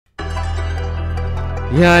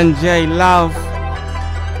Young J Loft.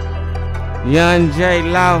 Young J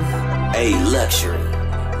Loft. A luxury.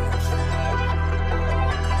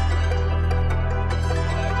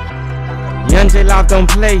 Young J Loft don't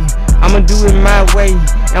play. I'ma do it my way.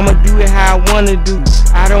 I'ma do it how I wanna do.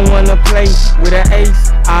 I don't wanna play with an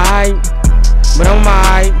ace, alright. But I'm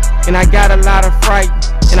alright, and I got a lot of fright,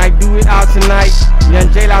 and I do it all tonight. Young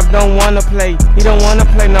J Loft don't wanna play, he don't wanna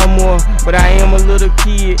play no more. But I am a little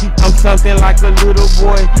kid, I'm something like a little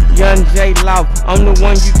boy. Young J Loft, I'm the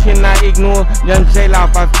one you cannot ignore. Young J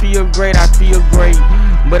Loft, I feel great, I feel great.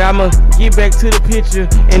 But I'ma get back to the picture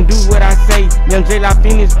and do what I say. Young J Loft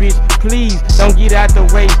in this bitch, please don't get out the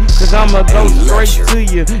way. Cause I'ma go straight to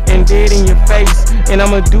you and dead in your face. And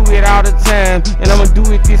I'ma do it all the time, and I'ma do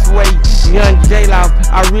it this way. Young J Loft,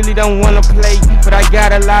 I really don't wanna play, but I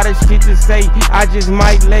got a lot of shit to say. I just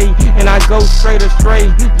might lay, and I go straight astray.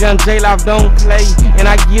 Young J Loft don't play, and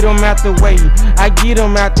I get him out the way. I get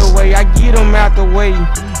him out the way, I get him out the way.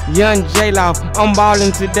 Young J Loft, I'm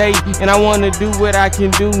ballin' today, and I wanna do what I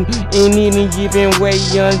can do in any given way.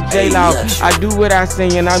 Young J Loft, I do what I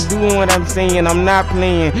say, and I'm doing what I'm saying. I'm not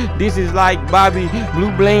playing. This is like Bobby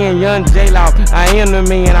Blue Bland. Young J Loft, I am the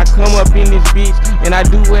man. I come up in this bitch, and I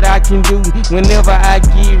do what I can do whenever I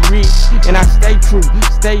get rich. And I stay true,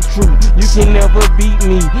 stay true. You can never beat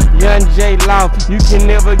me, Young J Loft. You can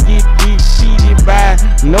never get defeated by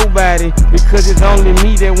nobody, because it's only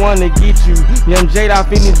me that wanna get you. Young J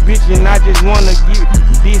Loft in this bitch, and I just wanna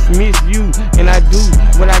dismiss you, and I do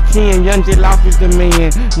what I can. Young J Loft is the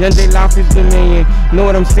man. Young J Loft is the man. Know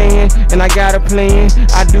what I'm saying? And I got a plan.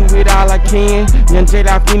 I do it all I can. Young J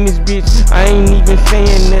Loft in this bitch, I ain't even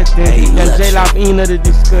saying nothing. Young J Loft end of the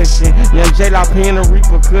discussion. Young J Loft paying the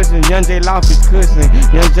repercussions. Young J Loft is cussing.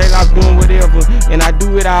 Young J Loft doing whatever, and I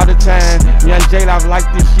do it all the time. Young J Loft like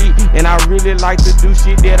this shit, and I really like to do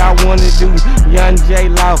shit that I wanna do. Young J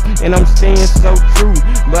Loft, and I'm staying so true.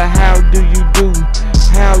 But how do you do?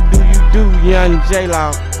 How do you do, Young J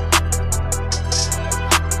Loft?